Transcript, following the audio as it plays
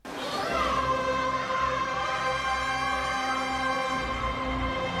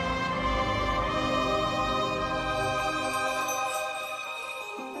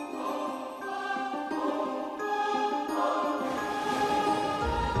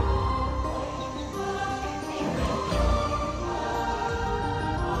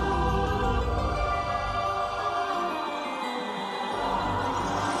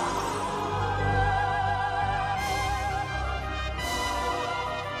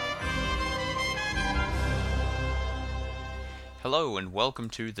Hello and welcome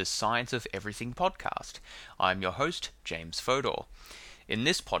to the Science of Everything podcast. I'm your host, James Fodor. In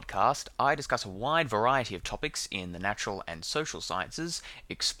this podcast, I discuss a wide variety of topics in the natural and social sciences,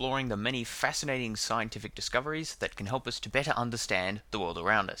 exploring the many fascinating scientific discoveries that can help us to better understand the world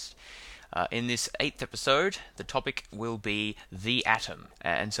around us. In this 8th episode, the topic will be the atom.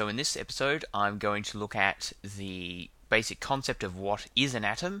 And so in this episode, I'm going to look at the basic concept of what is an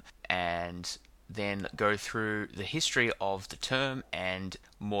atom and then go through the history of the term and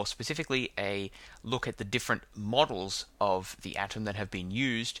more specifically a look at the different models of the atom that have been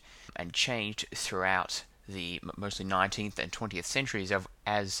used and changed throughout the mostly 19th and 20th centuries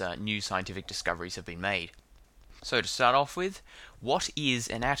as new scientific discoveries have been made. So to start off with, what is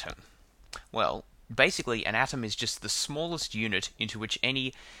an atom? Well, basically an atom is just the smallest unit into which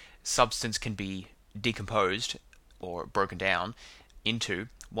any substance can be decomposed or broken down into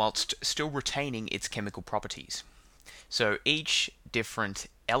whilst still retaining its chemical properties. So each different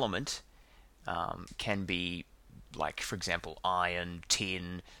element can be, like for example iron,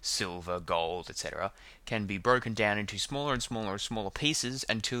 tin, silver, gold, etc., can be broken down into smaller and smaller and smaller pieces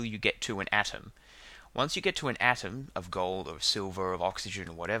until you get to an atom. Once you get to an atom of gold or silver, of oxygen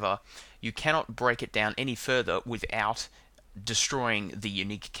or whatever, you cannot break it down any further without destroying the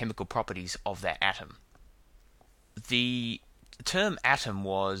unique chemical properties of that atom. The term atom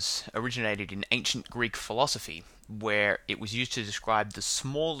was originated in ancient Greek philosophy, where it was used to describe the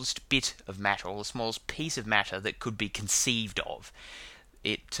smallest bit of matter, or the smallest piece of matter that could be conceived of.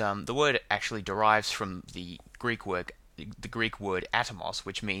 The word actually derives from the Greek word atomos,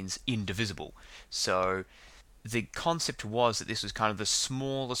 which means indivisible. So the concept was that this was kind of the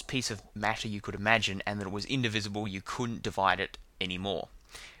smallest piece of matter you could imagine, and that it was indivisible, you couldn't divide it anymore.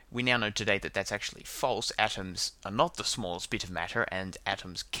 We now know today that that's actually false. Atoms are not the smallest bit of matter, and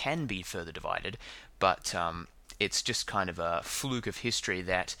atoms can be further divided, but it's just kind of a fluke of history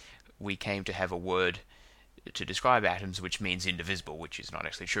that we came to have a word to describe atoms which means indivisible, which is not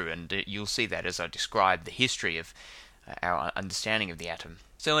actually true, and you'll see that as I describe the history of our understanding of the atom.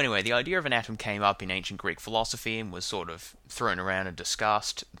 So anyway, the idea of an atom came up in ancient Greek philosophy and was sort of thrown around and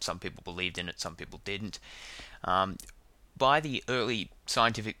discussed. Some people believed in it, some people didn't. By the early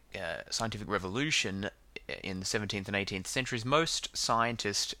scientific revolution in the 17th and 18th centuries, most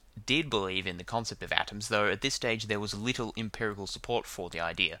scientists did believe in the concept of atoms, though at this stage there was little empirical support for the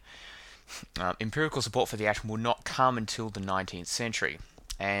idea. Empirical support for the atom will not come until the 19th century,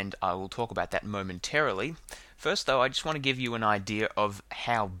 and I will talk about that momentarily. First, though, I just want to give you an idea of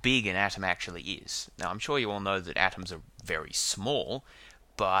how big an atom actually is. Now, I'm sure you all know that atoms are very small,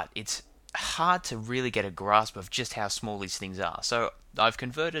 but it's hard to really get a grasp of just how small these things are. So I've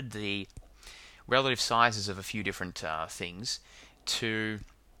converted the relative sizes of a few different things to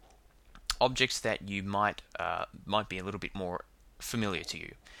objects that you might be a little bit more familiar to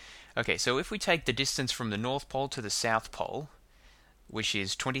you. Okay, so if we take the distance from the North Pole to the South Pole, which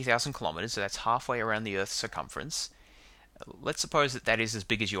is 20,000 kilometers, so that's halfway around the Earth's circumference, let's suppose that is as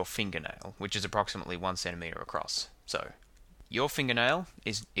big as your fingernail, which is approximately 1 centimeter across. So your fingernail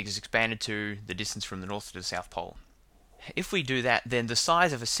is expanded to the distance from the North to the South Pole. If we do that, then the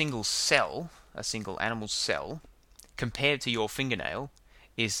size of a single cell, a single animal cell, compared to your fingernail,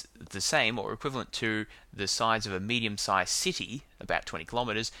 is the same or equivalent to the size of a medium-sized city, about 20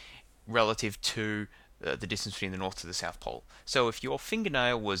 kilometers, relative to the distance between the North to the South Pole. So if your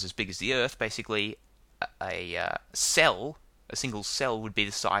fingernail was as big as the Earth, basically a single cell would be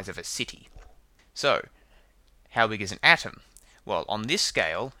the size of a city. So, how big is an atom? Well, on this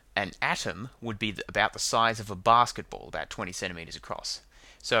scale, an atom would be about the size of a basketball, about 20 centimeters across.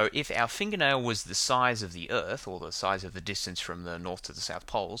 So if our fingernail was the size of the Earth, or the size of the distance from the North to the South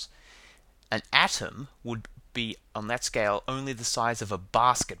Poles, an atom would be, on that scale, only the size of a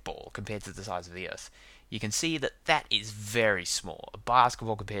basketball compared to the size of the Earth. You can see that that is very small. A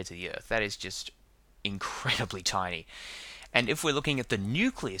basketball compared to the Earth, that is just incredibly tiny. And if we're looking at the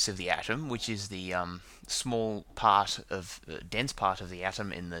nucleus of the atom, which is the small part of dense part of the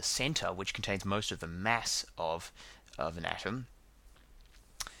atom in the center, which contains most of the mass of an atom,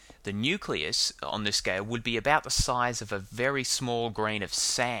 the nucleus on this scale would be about the size of a very small grain of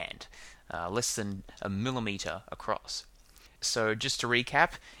sand, less than a millimeter across. So just to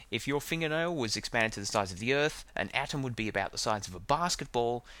recap, if your fingernail was expanded to the size of the Earth, an atom would be about the size of a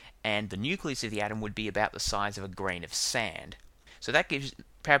basketball, and the nucleus of the atom would be about the size of a grain of sand. So that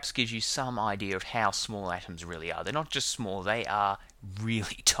perhaps gives you some idea of how small atoms really are. They're not just small, they are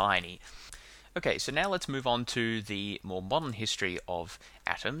really tiny. Okay, so now let's move on to the more modern history of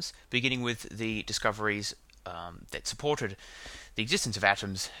atoms, beginning with the discoveries that supported the existence of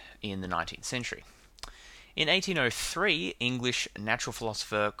atoms in the 19th century. In 1803, English natural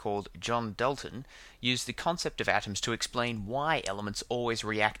philosopher called John Dalton used the concept of atoms to explain why elements always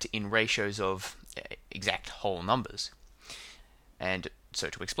react in ratios of exact whole numbers. And so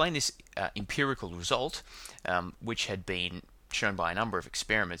to explain this empirical result, which had been shown by a number of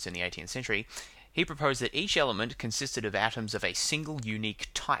experiments in the 18th century, he proposed that each element consisted of atoms of a single unique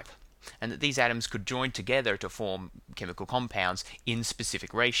type, and that these atoms could join together to form chemical compounds in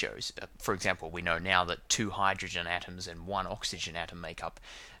specific ratios. For example, we know now that 2 hydrogen atoms and 1 oxygen atom make up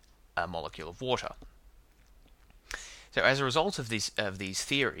a molecule of water. So as a result of these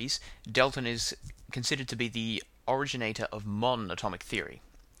theories, Dalton is considered to be the originator of modern atomic theory.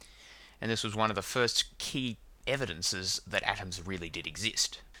 And this was one of the first key evidences that atoms really did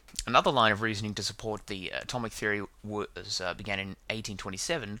exist. Another line of reasoning to support the atomic theory began in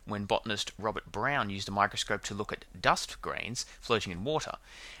 1827 when botanist Robert Brown used a microscope to look at dust grains floating in water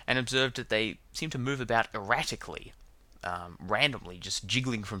and observed that they seemed to move about erratically, randomly, just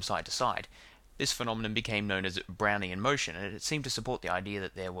jiggling from side to side. This phenomenon became known as Brownian motion, and it seemed to support the idea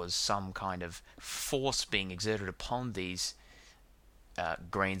that there was some kind of force being exerted upon these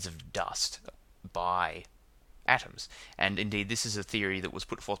grains of dust by atoms. And indeed, this is a theory that was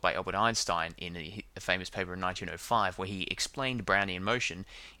put forth by Albert Einstein in a famous paper in 1905, where he explained Brownian motion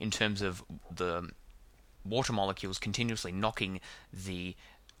in terms of the water molecules continuously knocking the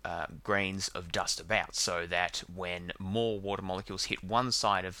grains of dust about, so that when more water molecules hit one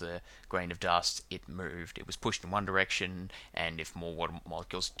side of the grain of dust, it moved, it was pushed in one direction, and if more water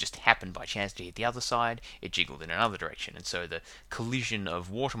molecules just happened by chance to hit the other side, it jiggled in another direction. And so the collision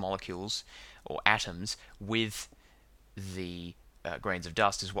of water molecules, or atoms, with the grains of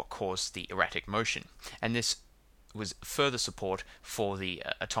dust is what caused the erratic motion. And this was further support for the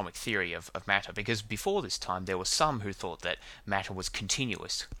atomic theory of matter, because before this time there were some who thought that matter was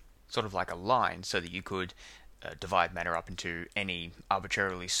continuous, sort of like a line, so that you could divide matter up into any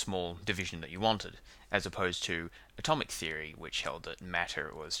arbitrarily small division that you wanted, as opposed to atomic theory, which held that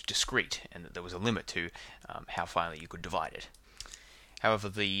matter was discrete and that there was a limit to how finely you could divide it. However,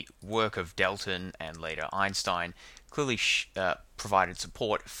 the work of Dalton and later Einstein clearly provided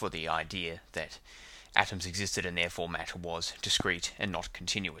support for the idea that atoms existed and therefore matter was discrete and not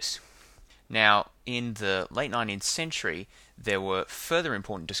continuous. Now, in the late 19th century, there were further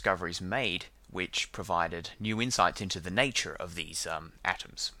important discoveries made which provided new insights into the nature of these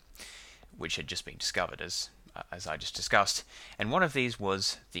atoms, which had just been discovered, as I just discussed. And one of these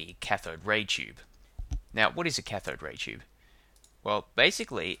was the cathode ray tube. Now, what is a cathode ray tube? Well,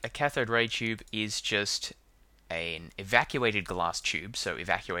 basically, a cathode ray tube is just an evacuated glass tube, so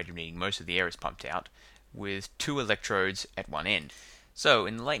evacuated meaning most of the air is pumped out, with 2 electrodes at one end. So,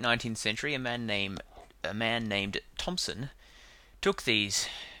 in the late 19th century, a man named Thomson took these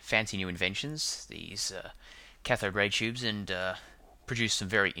fancy new inventions, these cathode ray tubes, and produced some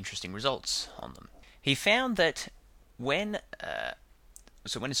very interesting results on them. He found that when a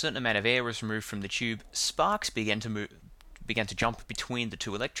certain amount of air was removed from the tube, sparks began to jump between the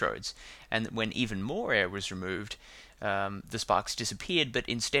 2 electrodes, and when even more air was removed, the sparks disappeared, but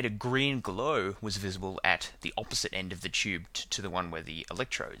instead a green glow was visible at the opposite end of the tube to the one where the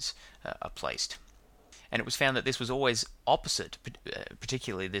electrodes are placed. And it was found that this was always opposite,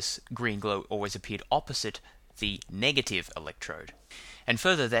 particularly this green glow always appeared opposite the negative electrode. And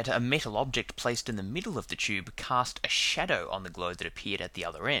further, that a metal object placed in the middle of the tube cast a shadow on the glow that appeared at the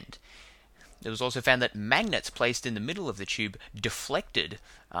other end. It was also found that magnets placed in the middle of the tube deflected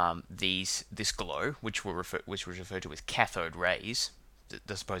this glow, which was referred to as cathode rays,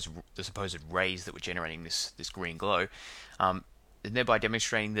 the supposed rays that were generating this green glow, and thereby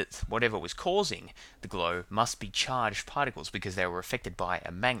demonstrating that whatever was causing the glow must be charged particles because they were affected by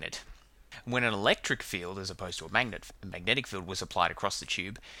a magnet. When an electric field, as opposed to a magnetic field, was applied across the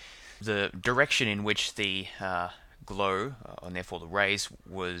tube, the direction in which the glow, and therefore the rays,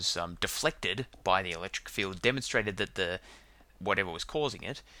 was deflected by the electric field demonstrated that whatever was causing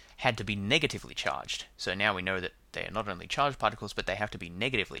it had to be negatively charged. So now we know that they are not only charged particles, but they have to be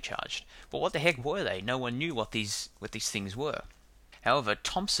negatively charged. But what the heck were they? No one knew what these things were. However,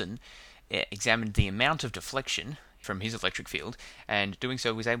 Thomson examined the amount of deflection from his electric field, and doing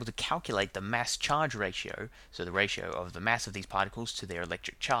so was able to calculate the mass-charge ratio, so the ratio of the mass of these particles to their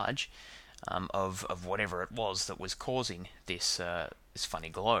electric charge, of whatever it was that was causing this funny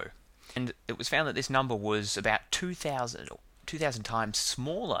glow. And it was found that this number was about 2,000 times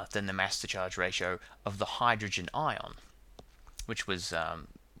smaller than the mass-to-charge ratio of the hydrogen ion, which was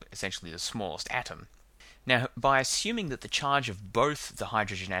essentially the smallest atom. Now, by assuming that the charge of both the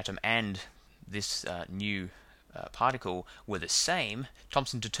hydrogen atom and this new particle were the same,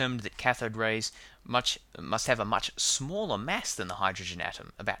 Thomson determined that cathode rays must have a much smaller mass than the hydrogen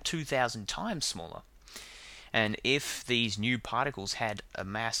atom, about 2,000 times smaller. And if these new particles had a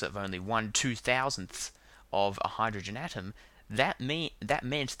mass of only 1/2000th of a hydrogen atom, that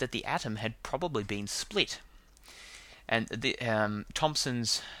meant that the atom had probably been split. And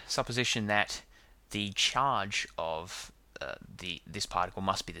Thomson's supposition that the charge of this particle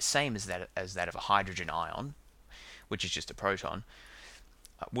must be the same as that of a hydrogen ion, which is just a proton,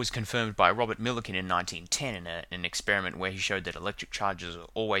 was confirmed by Robert Millikan in 1910 in an experiment where he showed that electric charges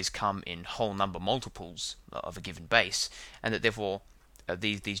always come in whole number multiples of a given base, and that therefore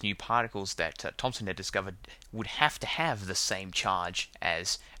these new particles that Thomson had discovered would have to have the same charge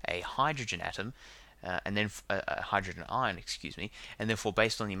as a hydrogen atom, and then a hydrogen ion, and therefore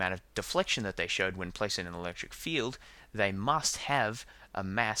based on the amount of deflection that they showed when placed in an electric field, they must have a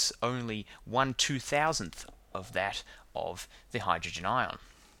mass only 1/2000th of that of the hydrogen ion.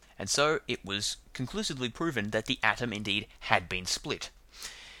 And so it was conclusively proven that the atom indeed had been split.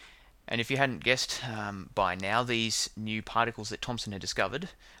 And if you hadn't guessed by now, these new particles that Thomson had discovered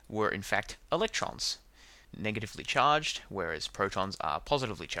were in fact electrons, negatively charged, whereas protons are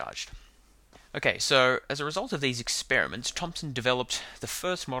positively charged. Okay, so as a result of these experiments, Thomson developed the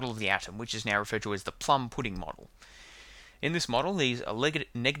first model of the atom, which is now referred to as the plum pudding model. In this model, these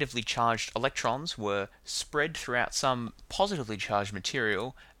negatively charged electrons were spread throughout some positively charged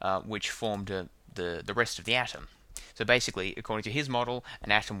material, which formed the rest of the atom. So basically, according to his model,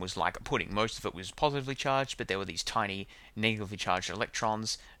 an atom was like a pudding. Most of it was positively charged, but there were these tiny negatively charged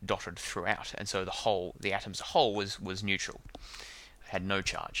electrons dotted throughout, and so the atom as a whole was neutral, had no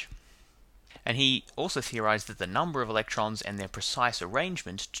charge. And he also theorized that the number of electrons and their precise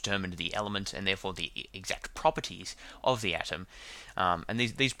arrangement determined the element and therefore the exact properties of the atom. And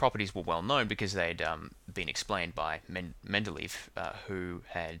these properties were well known because they'd been explained by Mendeleev, who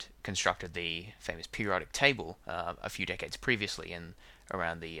had constructed the famous periodic table a few decades previously, in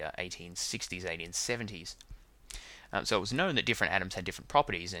around the 1860s, 1870s. So it was known that different atoms had different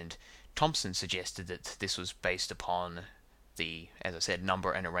properties, and Thomson suggested that this was based upon the, as I said,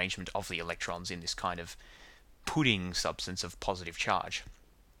 number and arrangement of the electrons in this kind of pudding substance of positive charge.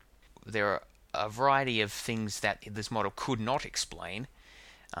 There are a variety of things that this model could not explain,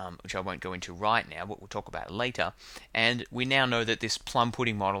 which I won't go into right now, but we'll talk about later. And we now know that this plum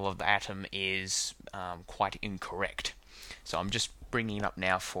pudding model of the atom is quite incorrect. So I'm just bringing it up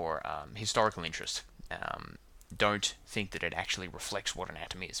now for historical interest. Don't think that it actually reflects what an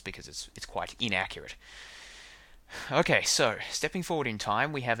atom is, because it's quite inaccurate. Okay, so stepping forward in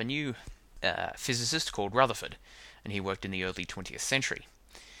time, we have a new physicist called Rutherford, and he worked in the early 20th century.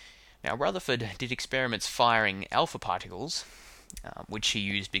 Now, Rutherford did experiments firing alpha particles, which he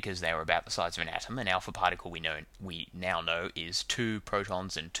used because they were about the size of an atom. An alpha particle we now know is 2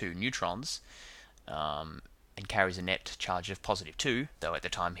 protons and 2 neutrons, and carries a net charge of positive 2, though at the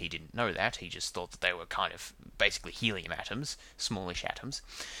time he didn't know that. He just thought that they were kind of basically helium atoms, smallish atoms.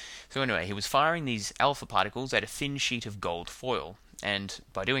 So anyway, he was firing these alpha particles at a thin sheet of gold foil, and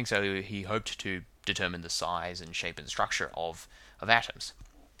by doing so he hoped to determine the size and shape and structure of atoms.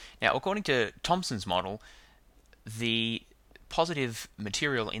 Now, according to Thomson's model, the positive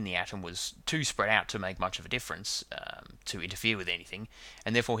material in the atom was too spread out to make much of a difference, to interfere with anything,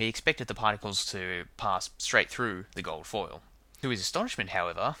 and therefore he expected the particles to pass straight through the gold foil. To his astonishment,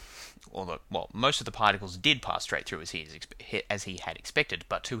 however, most of the particles did pass straight through as he had expected,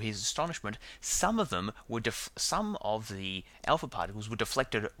 but to his astonishment, some of the alpha particles were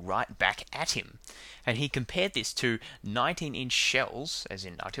deflected right back at him. And he compared this to 19-inch shells, as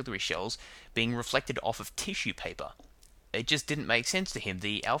in artillery shells, being reflected off of tissue paper. It just didn't make sense to him.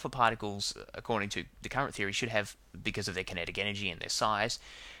 The alpha particles, according to the current theory, should have, because of their kinetic energy and their size,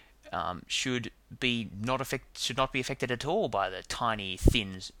 should not be affected at all by the tiny,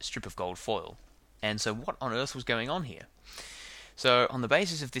 thin strip of gold foil. And so what on earth was going on here? So on the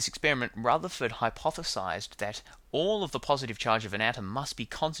basis of this experiment, Rutherford hypothesized that all of the positive charge of an atom must be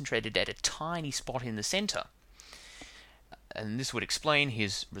concentrated at a tiny spot in the center. And this would explain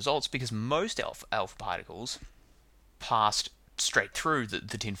his results, because most alpha particles passed straight through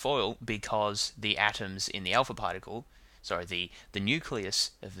the tin foil, because the atoms in the alpha particle, the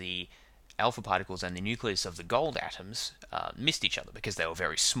nucleus of the alpha particles and the nucleus of the gold atoms missed each other because they were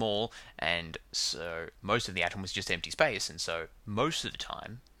very small, and so most of the atom was just empty space, and so most of the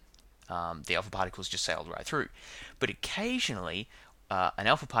time the alpha particles just sailed right through. But occasionally an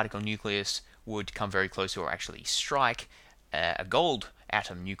alpha particle nucleus would come very close to, or actually strike, a gold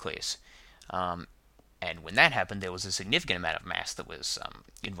atom nucleus. And when that happened, there was a significant amount of mass that was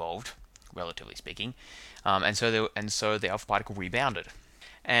involved, relatively speaking, and so the alpha particle rebounded.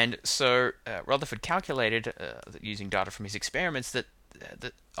 And so Rutherford calculated, using data from his experiments, that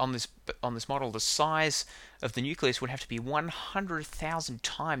on this model, the size of the nucleus would have to be 100,000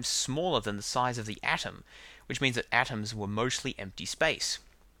 times smaller than the size of the atom, which means that atoms were mostly empty space.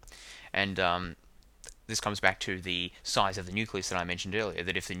 And this comes back to the size of the nucleus that I mentioned earlier.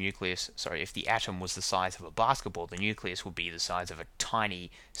 That if the atom was the size of a basketball, the nucleus would be the size of a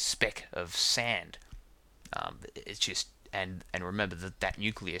tiny speck of sand. It's just and remember that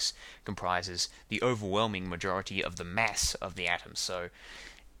nucleus comprises the overwhelming majority of the mass of the atom. So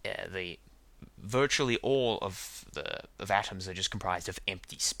the virtually all of atoms are just comprised of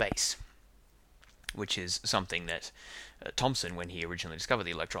empty space, which is something that Thomson, when he originally discovered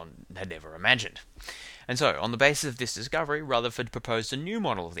the electron, had never imagined. And so, on the basis of this discovery, Rutherford proposed a new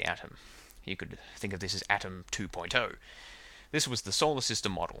model of the atom. You could think of this as Atom 2.0. This was the solar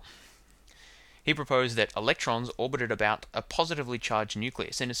system model. He proposed that electrons orbited about a positively charged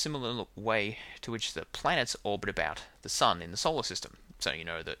nucleus in a similar way to which the planets orbit about the sun in the solar system. So you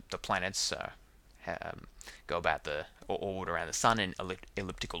know that the planets go about or orbit around the sun in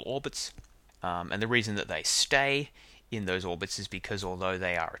elliptical orbits, and the reason that they stay in those orbits is because although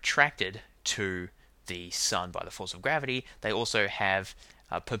they are attracted to the sun by the force of gravity, they also have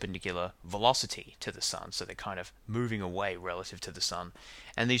perpendicular velocity to the sun, so they're kind of moving away relative to the sun,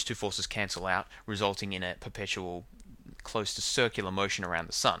 and these two forces cancel out, resulting in a perpetual close to circular motion around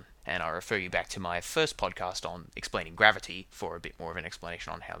the sun. And I refer you back to my first podcast on explaining gravity for a bit more of an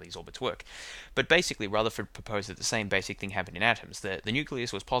explanation on how these orbits work. But basically, Rutherford proposed that the same basic thing happened in atoms. The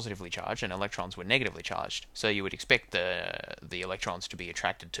nucleus was positively charged and electrons were negatively charged, so you would expect the electrons to be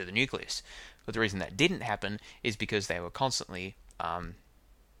attracted to the nucleus. But the reason that didn't happen is because they were constantly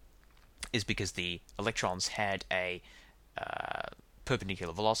because the electrons had a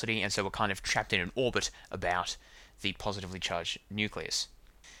perpendicular velocity, and so were kind of trapped in an orbit about the positively charged nucleus.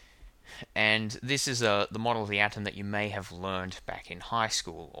 And this is the model of the atom that you may have learned back in high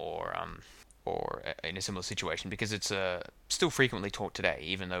school or in a similar situation, because it's still frequently taught today,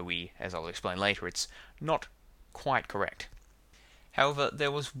 even though as I'll explain later, it's not quite correct. However,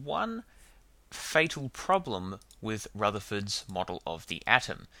 there was one fatal problem with Rutherford's model of the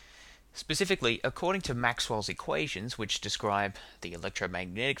atom. Specifically, according to Maxwell's equations, which describe the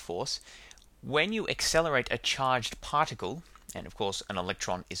electromagnetic force, when you accelerate a charged particle, and of course an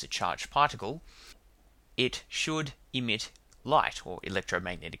electron is a charged particle, it should emit light, or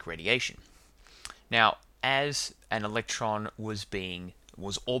electromagnetic radiation. Now, as an electron was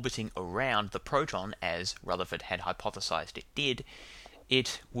orbiting around the proton, as Rutherford had hypothesized it did,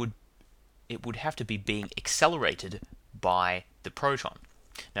 it would have to be being accelerated by the proton.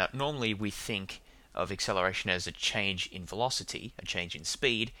 Now, normally we think of acceleration as a change in velocity, a change in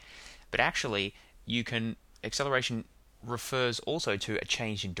speed, but actually acceleration refers also to a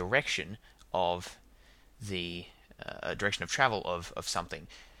change in direction of the direction of travel of something.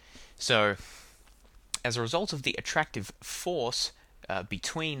 So, as a result of the attractive force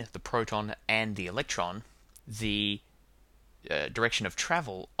between the proton and the electron, the direction of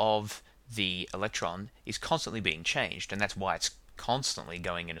travel of the electron is constantly being changed, and that's why it's constantly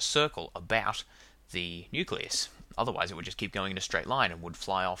going in a circle about the nucleus. Otherwise, it would just keep going in a straight line and would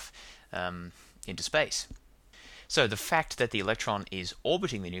fly off into space. So the fact that the electron is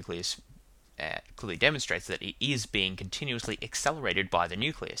orbiting the nucleus clearly demonstrates that it is being continuously accelerated by the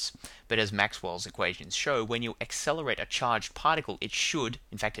nucleus. But as Maxwell's equations show, when you accelerate a charged particle, it should,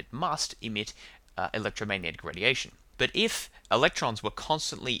 in fact it must, emit electromagnetic radiation. But if electrons were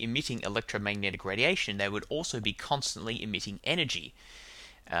constantly emitting electromagnetic radiation, they would also be constantly emitting energy.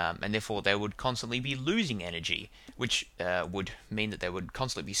 And therefore they would constantly be losing energy, which would mean that they would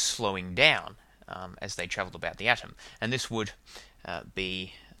constantly be slowing down as they traveled about the atom. And this would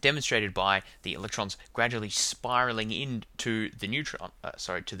be demonstrated by the electrons gradually spiraling into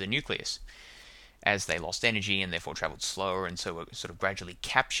the nucleus as they lost energy and therefore traveled slower, and so were sort of gradually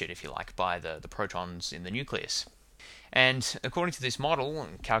captured, if you like, by the protons in the nucleus. And according to this model,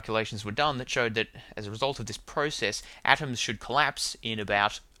 calculations were done that showed that as a result of this process, atoms should collapse in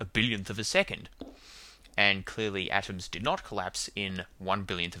about a billionth of a second. And clearly atoms did not collapse in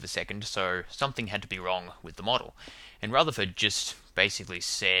 1/1000000000th of a second, so something had to be wrong with the model. And Rutherford just basically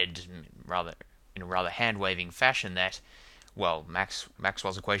said, in a rather hand-waving fashion, that, well,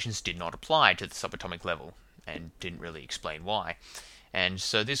 Maxwell's equations did not apply to the subatomic level, and didn't really explain why. And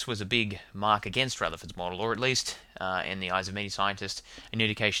so this was a big mark against Rutherford's model, or at least, in the eyes of many scientists, an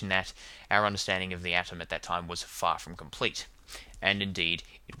indication that our understanding of the atom at that time was far from complete. And indeed,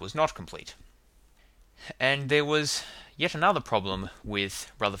 it was not complete. And there was yet another problem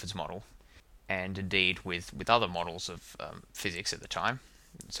with Rutherford's model, and indeed with other models of physics at the time.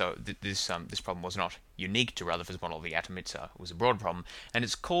 So this problem was not unique to Rutherford's model of the atom. It was a broad problem, and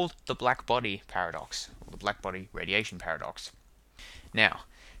it's called the black body paradox, or the black body radiation paradox. Now,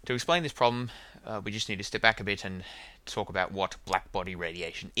 to explain this problem, we just need to step back a bit and talk about what black body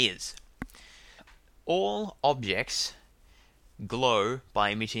radiation is. All objects glow by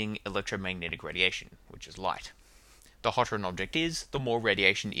emitting electromagnetic radiation, which is light. The hotter an object is, the more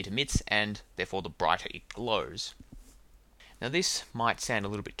radiation it emits, and therefore the brighter it glows. Now this might sound a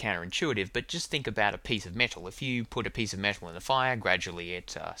little bit counterintuitive, but just think about a piece of metal. If you put a piece of metal in the fire, gradually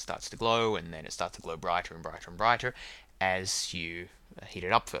it starts to glow, and then it starts to glow brighter and brighter and brighter as you heat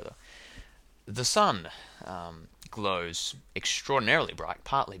it up further. The sun glows extraordinarily bright,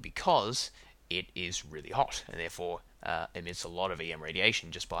 partly because it is really hot, and therefore emits a lot of EM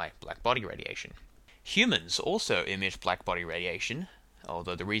radiation just by black body radiation. Humans also emit black body radiation,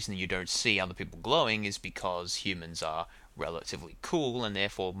 although the reason you don't see other people glowing is because humans are relatively cool, and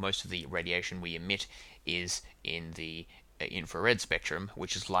therefore most of the radiation we emit is in the infrared spectrum,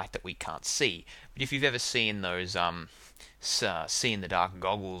 which is light that we can't see. But if you've ever seen those see-in-the-dark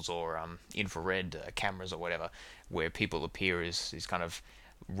goggles or infrared cameras or whatever, where people appear as these kind of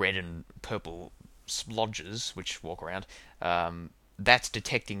red and purple splodges which walk around, that's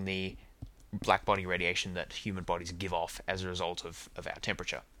detecting the black body radiation that human bodies give off as a result of our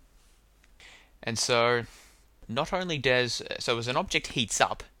temperature. And so not only as an object heats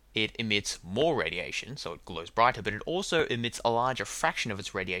up, it emits more radiation, so it glows brighter, but it also emits a larger fraction of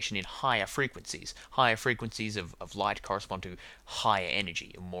its radiation in higher frequencies. Higher frequencies of light correspond to higher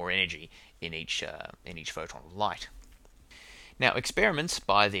energy, or more energy in each photon of light. Now, experiments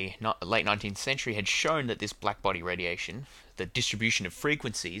by the late 19th century had shown that this black body radiation, the distribution of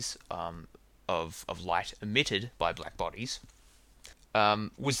frequencies of light emitted by black bodies,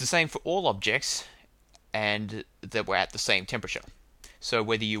 was the same for all objects and that were at the same temperature. So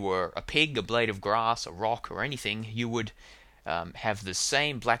whether you were a pig, a blade of grass, a rock, or anything, you would have the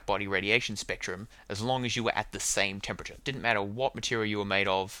same black body radiation spectrum as long as you were at the same temperature. It didn't matter what material you were made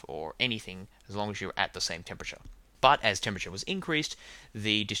of or anything, as long as you were at the same temperature. But as temperature was increased,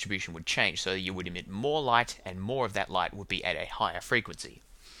 the distribution would change, so you would emit more light, and more of that light would be at a higher frequency.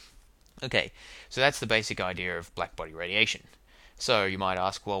 Okay, so that's the basic idea of black body radiation. So you might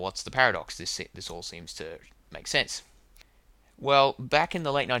ask, well, what's the paradox? This all seems to make sense. Well, back in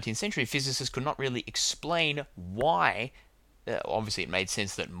the late 19th century, physicists could not really explain why. Obviously, it made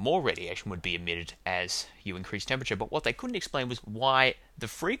sense that more radiation would be emitted as you increase temperature, but what they couldn't explain was why the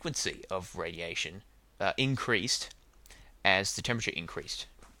frequency of radiation increased as the temperature increased.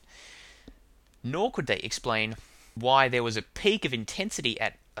 Nor could they explain why there was a peak of intensity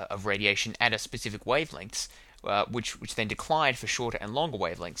of radiation at a specific wavelengths, which then declined for shorter and longer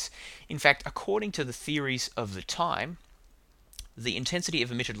wavelengths. In fact, according to the theories of the time, the intensity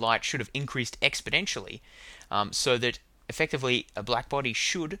of emitted light should have increased exponentially, so that effectively a black body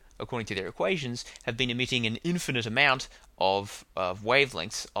should, according to their equations, have been emitting an infinite amount of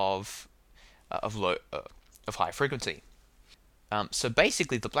wavelengths of high frequency. So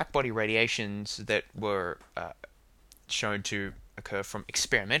basically, the black body radiations that were shown to occur from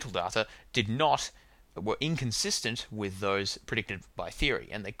experimental data were inconsistent with those predicted by theory,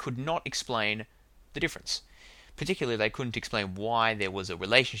 and they could not explain the difference. Particularly, they couldn't explain why there was a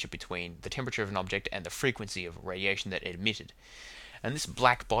relationship between the temperature of an object and the frequency of radiation that it emitted. And this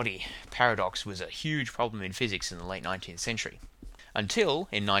black body paradox was a huge problem in physics in the late 19th century. Until,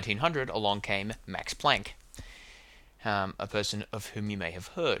 in 1900, along came Max Planck, a person of whom you may have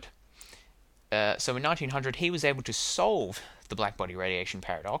heard. So in 1900, he was able to solve the black body radiation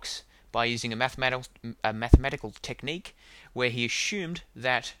paradox by using a mathematical technique where he assumed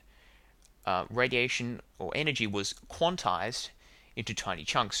that radiation or energy was quantized into tiny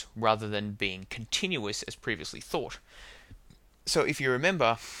chunks rather than being continuous as previously thought. So if you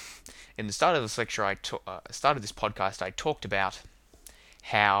remember, in the start of this lecture, start of this podcast, I talked about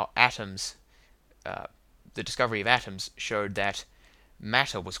how atoms, the discovery of atoms, showed that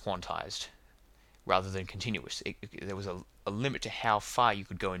matter was quantized rather than continuous. There was a limit to how far you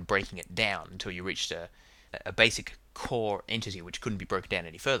could go in breaking it down until you reached a basic core entity which couldn't be broken down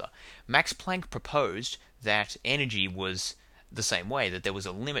any further. Max Planck proposed that energy was the same way, that there was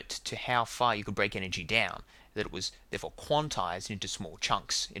a limit to how far you could break energy down, that it was therefore quantized into small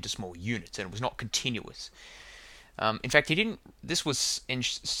chunks, into small units, and it was not continuous. In fact, this was in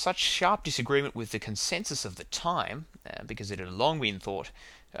such sharp disagreement with the consensus of the time, because it had long been thought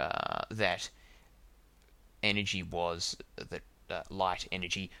that light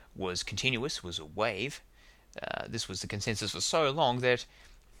energy was continuous, was a wave. This was the consensus for so long that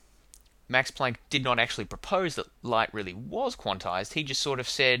Max Planck did not actually propose that light really was quantized. He just sort of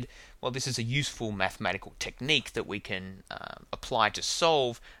said, well, this is a useful mathematical technique that we can apply to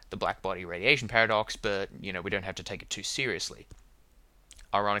solve the black body radiation paradox, but we don't have to take it too seriously.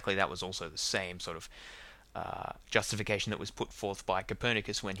 Ironically, that was also the same sort of justification that was put forth by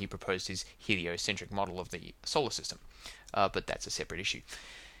Copernicus when he proposed his heliocentric model of the solar system. But that's a separate issue.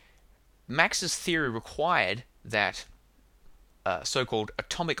 Max's theory required that so-called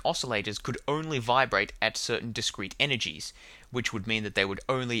atomic oscillators could only vibrate at certain discrete energies, which would mean that they would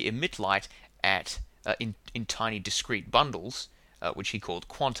only emit light at in tiny discrete bundles, which he called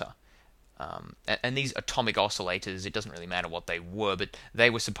quanta. And these atomic oscillators, it doesn't really matter what they were, but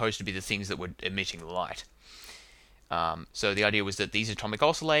they were supposed to be the things that were emitting the light. So the idea was that these atomic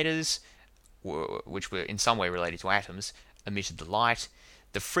oscillators, which were in some way related to atoms, emitted the light.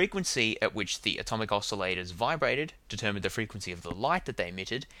 The frequency at which the atomic oscillators vibrated determined the frequency of the light that they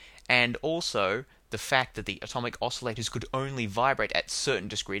emitted, and also the fact that the atomic oscillators could only vibrate at certain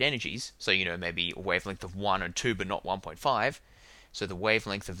discrete energies, so maybe a wavelength of 1 and 2 but not 1.5, so the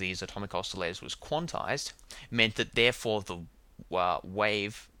wavelength of these atomic oscillators was quantized, meant that therefore the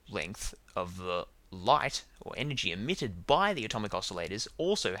wavelength of the light or energy emitted by the atomic oscillators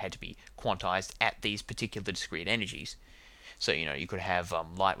also had to be quantized at these particular discrete energies. So, you could have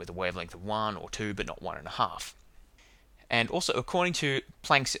light with a wavelength of 1 or 2, but not 1.5. And also, according to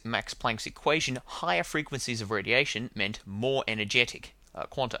Max Planck's equation, higher frequencies of radiation meant more energetic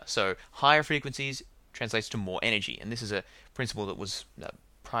quanta. So, higher frequencies translates to more energy. And this is a principle that was,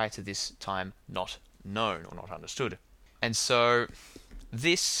 prior to this time, not known or not understood. And so,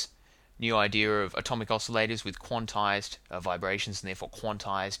 this new idea of atomic oscillators with quantized vibrations and therefore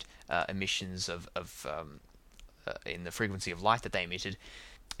quantized emissions of in the frequency of light that they emitted,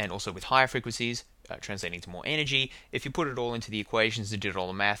 and also with higher frequencies translating to more energy. If you put it all into the equations and did all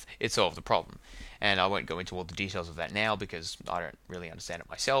the math, it solved the problem. And I won't go into all the details of that now because I don't really understand it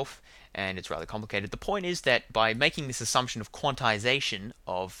myself, and it's rather complicated. The point is that by making this assumption of quantization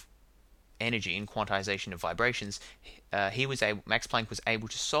of energy and quantization of vibrations, Max Planck was able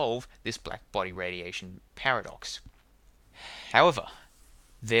to solve this black body radiation paradox. However,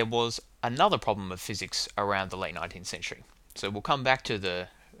 there was another problem of physics around the late 19th century. So we'll come back to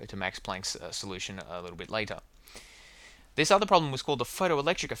Max Planck's solution a little bit later. This other problem was called the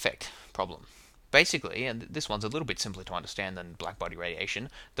photoelectric effect problem. Basically, and this one's a little bit simpler to understand than black body radiation,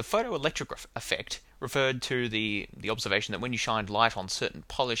 the photoelectric effect referred to the observation that when you shined light on certain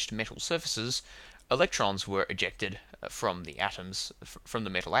polished metal surfaces, electrons were ejected from the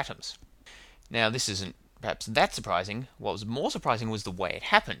metal atoms. Now, this isn't perhaps that surprising. What was more surprising was the way it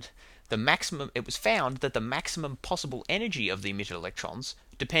happened. It was found that the maximum possible energy of the emitted electrons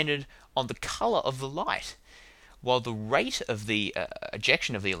depended on the color of the light, while the rate of the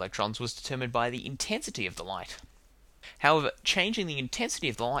ejection of the electrons was determined by the intensity of the light. However, changing the intensity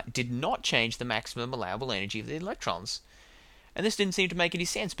of the light did not change the maximum allowable energy of the electrons. And this didn't seem to make any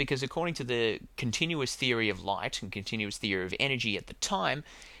sense because according to the continuous theory of light and continuous theory of energy at the time,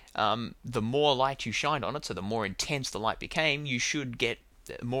 the more light you shined on it, so the more intense the light became, you should get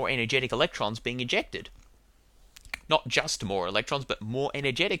more energetic electrons being ejected. Not just more electrons, but more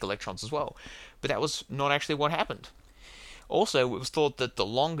energetic electrons as well. But that was not actually what happened. Also, it was thought that the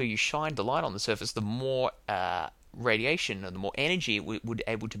longer you shined the light on the surface, the more radiation and the more energy would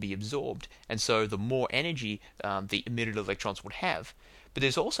able to be absorbed, and so the more energy the emitted electrons would have. But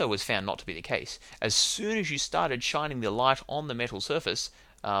this also was found not to be the case. As soon as you started shining the light on the metal surface,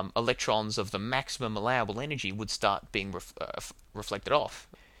 electrons of the maximum allowable energy would start being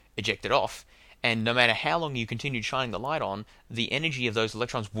ejected off, and no matter how long you continued shining the light on, the energy of those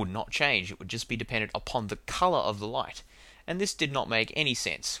electrons would not change. It would just be dependent upon the color of the light, and this did not make any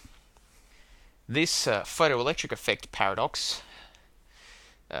sense. This photoelectric effect paradox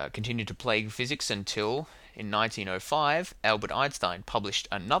continued to plague physics until, in 1905, Albert Einstein published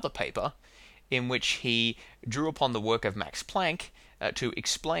another paper in which he drew upon the work of Max Planck to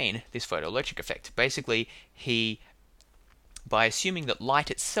explain this photoelectric effect. Basically, by assuming that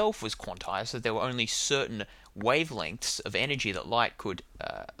light itself was quantized, so there were only certain wavelengths of energy that light could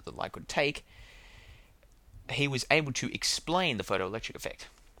take, he was able to explain the photoelectric effect.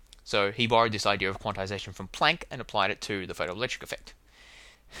 So he borrowed this idea of quantization from Planck and applied it to the photoelectric effect.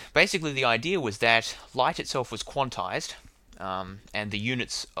 Basically, the idea was that light itself was quantized, and the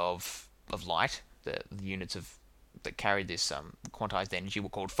units of light, the units that carried this quantized energy, were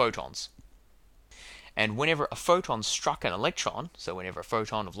called photons. And whenever a photon struck an electron, so whenever a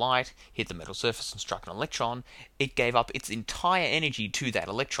photon of light hit the metal surface and struck an electron, it gave up its entire energy to that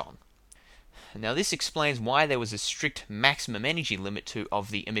electron. Now this explains why there was a strict maximum energy limit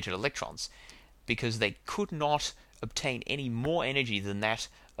of the emitted electrons, because they could not obtain any more energy than that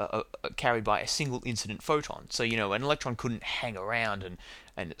carried by a single incident photon. So, an electron couldn't hang around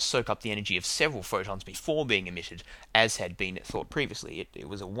and soak up the energy of several photons before being emitted, as had been thought previously. It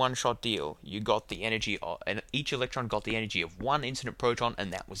was a one-shot deal. You got the energy, and each electron got the energy of one incident proton,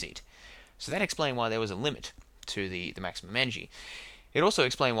 and that was it. So that explained why there was a limit to the maximum energy. It also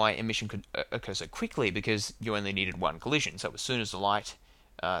explained why emission could occur so quickly, because you only needed one collision. So as soon as the light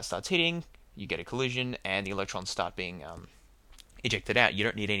starts hitting, you get a collision, and the electrons start being ejected out. You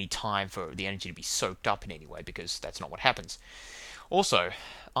don't need any time for the energy to be soaked up in any way, because that's not what happens. Also,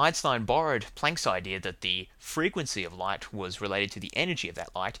 Einstein borrowed Planck's idea that the frequency of light was related to the energy of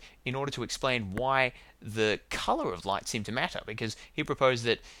that light in order to explain why the color of light seemed to matter, because he proposed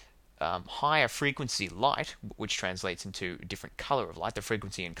that higher frequency light, which translates into different color of light — the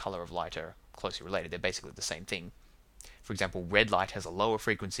frequency and color of light are closely related, they're basically the same thing. For example, red light has a lower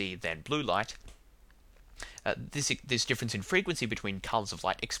frequency than blue light. This difference in frequency between colors of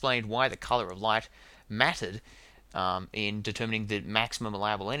light explained why the color of light mattered in determining the maximum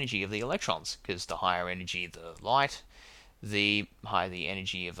allowable energy of the electrons, because the higher energy the light, the higher the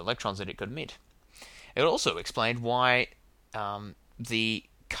energy of electrons that it could emit. It also explained why the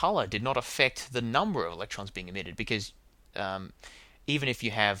color did not affect the number of electrons being emitted, because even if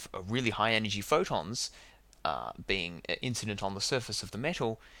you have a really high energy photons being incident on the surface of the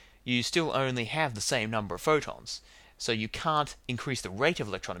metal, you still only have the same number of photons. So you can't increase the rate of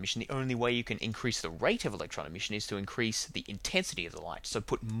electron emission. The only way you can increase the rate of electron emission is to increase the intensity of the light, so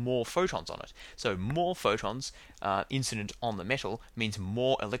put more photons on it. So more photons incident on the metal means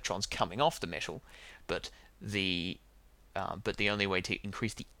more electrons coming off the metal, but the only way to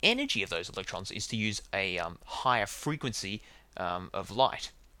increase the energy of those electrons is to use a higher frequency of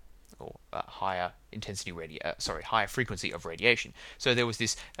light, or higher frequency of radiation. So there was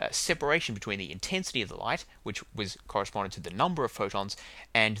this separation between the intensity of the light, which was corresponded to the number of photons,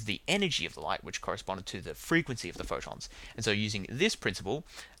 and the energy of the light, which corresponded to the frequency of the photons. And so using this principle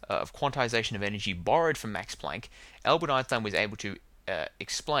of quantization of energy borrowed from Max Planck, Albert Einstein was able to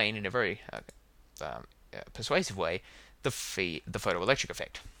explain in a very persuasive way the photoelectric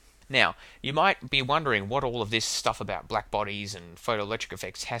effect. Now, you might be wondering what all of this stuff about black bodies and photoelectric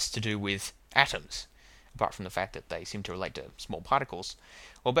effects has to do with atoms, apart from the fact that they seem to relate to small particles.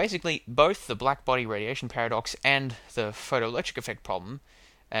 Well, basically, both the black body radiation paradox and the photoelectric effect problem,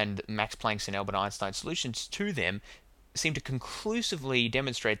 and Max Planck's and Albert Einstein's solutions to them, seem to conclusively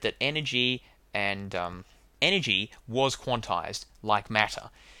demonstrate that energy was quantized like matter,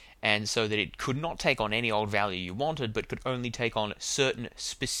 and so that it could not take on any old value you wanted, but could only take on certain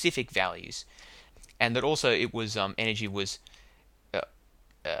specific values, and that also it was energy was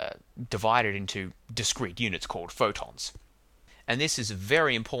divided into discrete units called photons. And this is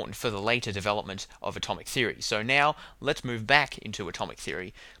very important for the later development of atomic theory. So now let's move back into atomic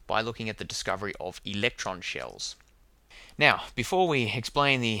theory by looking at the discovery of electron shells. Now, before we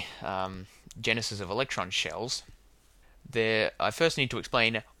explain the genesis of electron shells, I first need to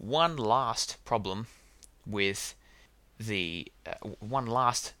explain one last problem with one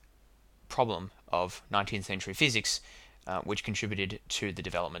last problem of 19th century physics, which contributed to the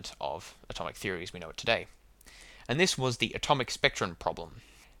development of atomic theory as we know it today. And this was the atomic spectrum problem.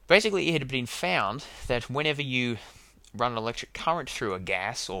 Basically, it had been found that whenever you run an electric current through a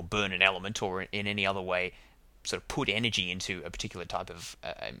gas, or burn an element, or in any other way sort of put energy into a particular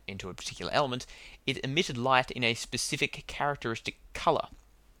into a particular element, it emitted light in a specific characteristic color.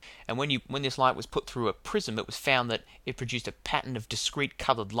 And when this light was put through a prism, it was found that it produced a pattern of discrete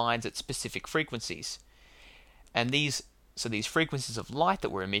colored lines at specific frequencies. And these frequencies of light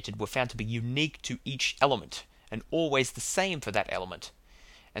that were emitted were found to be unique to each element, and always the same for that element.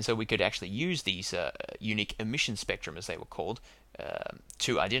 And so we could actually use these unique emission spectrum, as they were called,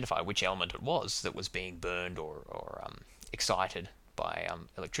 to identify which element it was that was being burned or excited by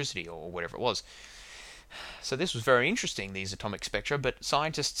electricity or whatever it was. So this was very interesting, these atomic spectra, but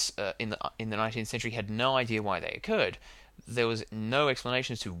scientists in the 19th century had no idea why they occurred. There was no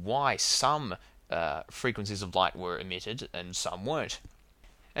explanation as to why some frequencies of light were emitted and some weren't.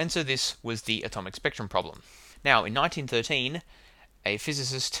 And so this was the atomic spectrum problem. Now, in 1913, a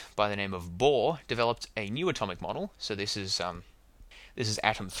physicist by the name of Bohr developed a new atomic model. So this is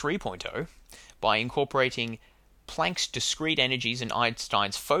Atom 3.0, by incorporating Planck's discrete energies and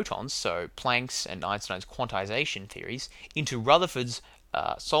Einstein's photons, so Planck's and Einstein's quantization theories, into Rutherford's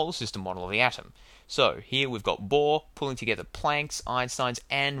solar system model of the atom. So here we've got Bohr pulling together Planck's, Einstein's,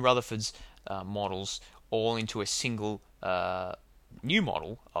 and Rutherford's models all into a single new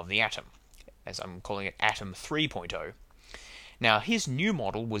model of the atom. as I'm calling it, Atom 3.0. Now, his new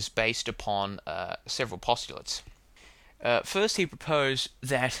model was based upon several postulates. First, he proposed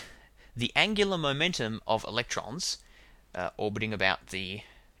that the angular momentum of electrons orbiting about the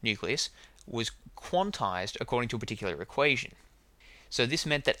nucleus was quantized according to a particular equation. So this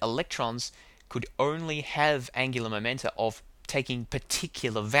meant that electrons could only have angular momenta of taking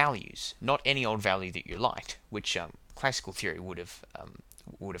particular values, not any old value that you liked, which classical theory would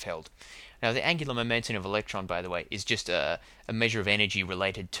have held. Now, the angular momentum of electron, by the way, is just a measure of energy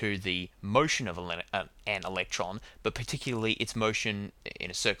related to the motion of an electron, but particularly its motion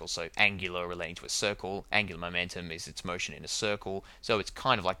in a circle. So angular relating to a circle, angular momentum is its motion in a circle, so it's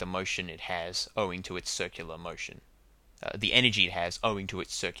kind of like the motion it has owing to its circular motion. The energy it has owing to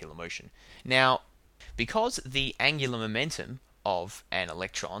its circular motion. Now, because the angular momentum of an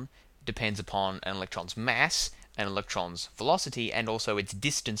electron depends upon an electron's mass, an electron's velocity, and also its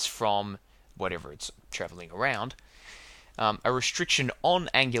distance from whatever it's traveling around, a restriction on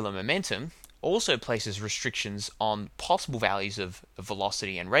angular momentum also places restrictions on possible values of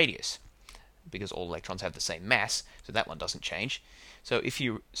velocity and radius, because all electrons have the same mass, so that one doesn't change. So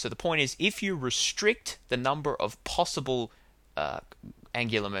the point is, if you restrict the number of possible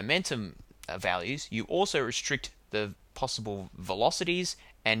angular momentum values, you also restrict the possible velocities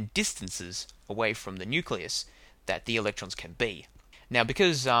and distances away from the nucleus that the electrons can be. Now,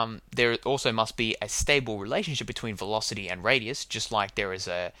 because there also must be a stable relationship between velocity and radius, just like there is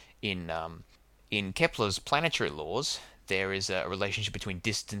in Kepler's planetary laws, there is a relationship between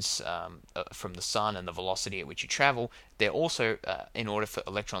distance from the sun and the velocity at which you travel. There also, in order for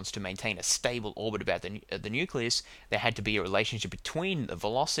electrons to maintain a stable orbit about the nucleus, there had to be a relationship between the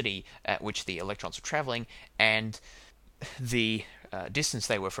velocity at which the electrons were traveling and the distance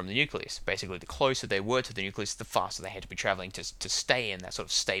they were from the nucleus. Basically, the closer they were to the nucleus, the faster they had to be traveling to stay in that sort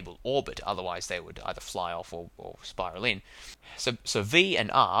of stable orbit. Otherwise, they would either fly off or spiral in. So V and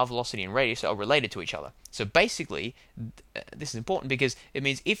R, velocity and radius, are related to each other. So basically, this is important because it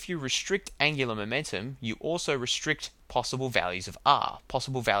means if you restrict angular momentum, you also restrict possible values of R,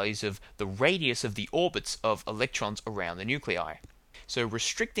 possible values of the radius of the orbits of electrons around the nuclei. So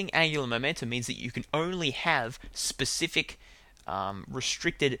restricting angular momentum means that you can only have specific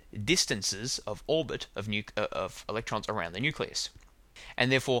restricted distances of orbit of electrons around the nucleus.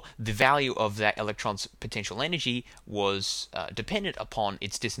 And therefore, the value of that electron's potential energy was dependent upon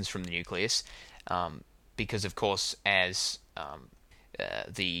its distance from the nucleus, because, of course, as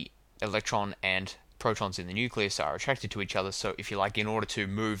the electron and protons in the nucleus are attracted to each other, so if you like, in order to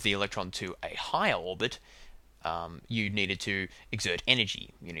move the electron to a higher orbit, you needed to exert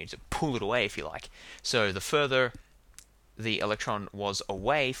energy. You needed to pull it away, if you like. So the further the electron was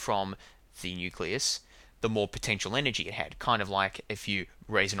away from the nucleus, the more potential energy it had. Kind of like if you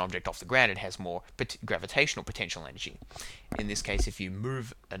raise an object off the ground, it has more gravitational potential energy. In this case, if you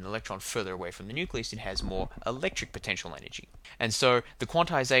move an electron further away from the nucleus, it has more electric potential energy. And so the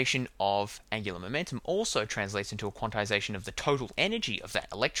quantization of angular momentum also translates into a quantization of the total energy of that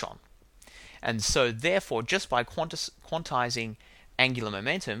electron. And so therefore, just by quantizing angular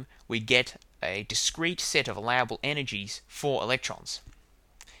momentum, we get a discrete set of allowable energies for electrons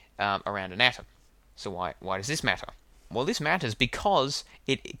around an atom. So why does this matter? Well, this matters because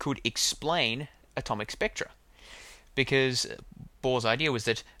it could explain atomic spectra. Because Bohr's idea was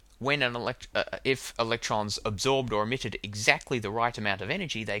that when if electrons absorbed or emitted exactly the right amount of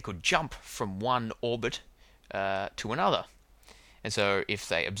energy, they could jump from one orbit to another. And so if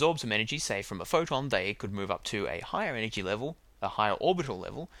they absorb some energy, say from a photon, they could move up to a higher energy level, a higher orbital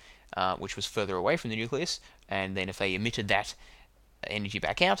level, which was further away from the nucleus, and then if they emitted that energy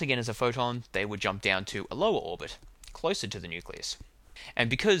back out again as a photon, they would jump down to a lower orbit, closer to the nucleus. And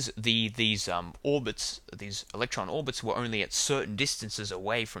because these electron orbits were only at certain distances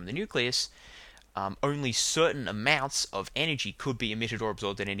away from the nucleus, only certain amounts of energy could be emitted or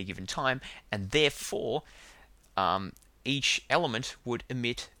absorbed at any given time, and therefore each element would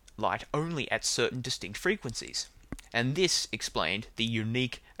emit light only at certain distinct frequencies. And this explained the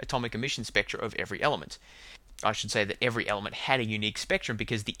unique atomic emission spectra of every element. I should say that every element had a unique spectrum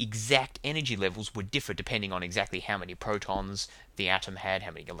because the exact energy levels would differ depending on exactly how many protons the atom had,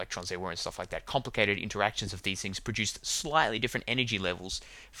 how many electrons there were, and stuff like that. Complicated interactions of these things produced slightly different energy levels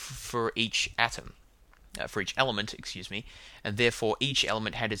for each atom, for each element, and therefore each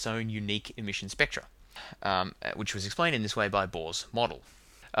element had its own unique emission spectra, which was explained in this way by Bohr's model.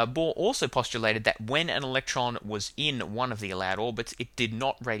 Bohr also postulated that when an electron was in one of the allowed orbits, it did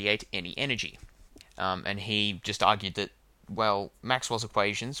not radiate any energy. And he just argued that, well, Maxwell's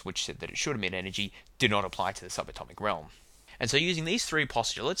equations, which said that it should emit energy, did not apply to the subatomic realm. And so using these three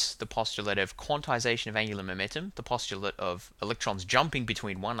postulates, the postulate of quantization of angular momentum, the postulate of electrons jumping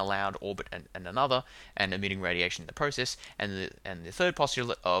between one allowed orbit and another and emitting radiation in the process, and the third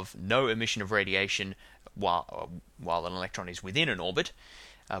postulate of no emission of radiation while an electron is within an orbit,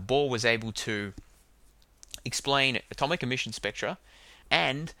 Bohr was able to explain atomic emission spectra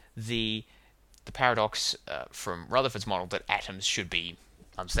and the paradox from Rutherford's model that atoms should be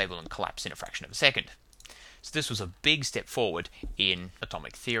unstable and collapse in a fraction of a second. So this was a big step forward in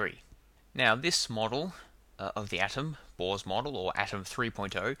atomic theory. Now this model of the atom, Bohr's model, or Atom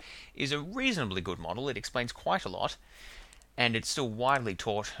 3.0, is a reasonably good model. It explains quite a lot, and it's still widely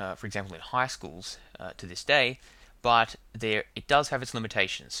taught, for example, in high schools to this day, but it does have its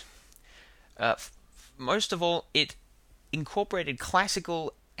limitations. Most of all, it incorporated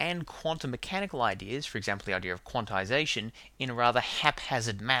classical and quantum mechanical ideas, for example, the idea of quantization, in a rather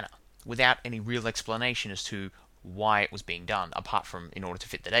haphazard manner, without any real explanation as to why it was being done, apart from in order to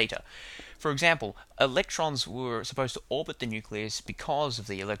fit the data. For example, electrons were supposed to orbit the nucleus because of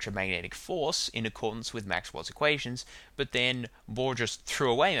the electromagnetic force in accordance with Maxwell's equations, but then Bohr just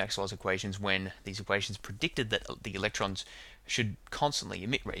threw away Maxwell's equations when these equations predicted that the electrons should constantly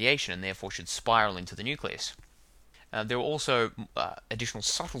emit radiation and therefore should spiral into the nucleus. There were also additional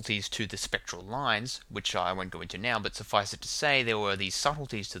subtleties to the spectral lines, which I won't go into now, but suffice it to say there were these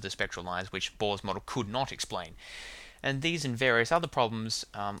subtleties to the spectral lines which Bohr's model could not explain. And these and various other problems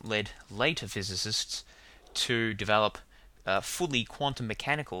led later physicists to develop fully quantum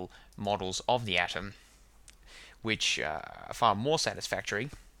mechanical models of the atom, which are far more satisfactory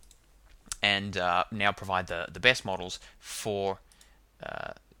and now provide the best models for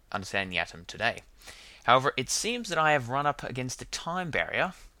understanding the atom today. However, it seems that I have run up against a time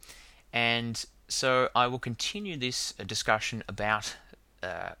barrier, and so I will continue this discussion about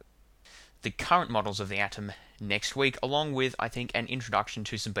the current models of the atom next week, along with, I think, an introduction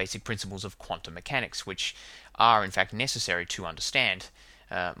to some basic principles of quantum mechanics, which are, in fact, necessary to understand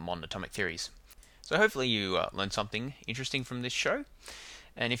modern atomic theories. So hopefully you learned something interesting from this show.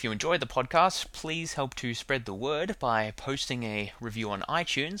 And if you enjoyed the podcast, please help to spread the word by posting a review on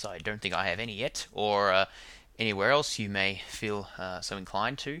iTunes. I don't think I have any yet, or anywhere else you may feel so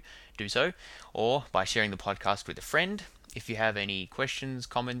inclined to do so, or by sharing the podcast with a friend. If you have any questions,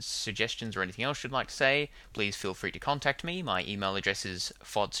 comments, suggestions, or anything else you'd like to say, please feel free to contact me. My email address is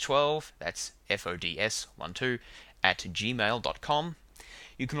fods12, that's FODS12, @gmail.com.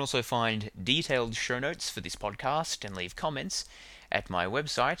 You can also find detailed show notes for this podcast and leave comments at my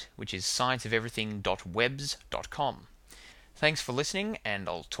website, which is scienceofeverything.webs.com. Thanks for listening, and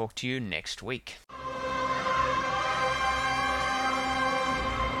I'll talk to you next week.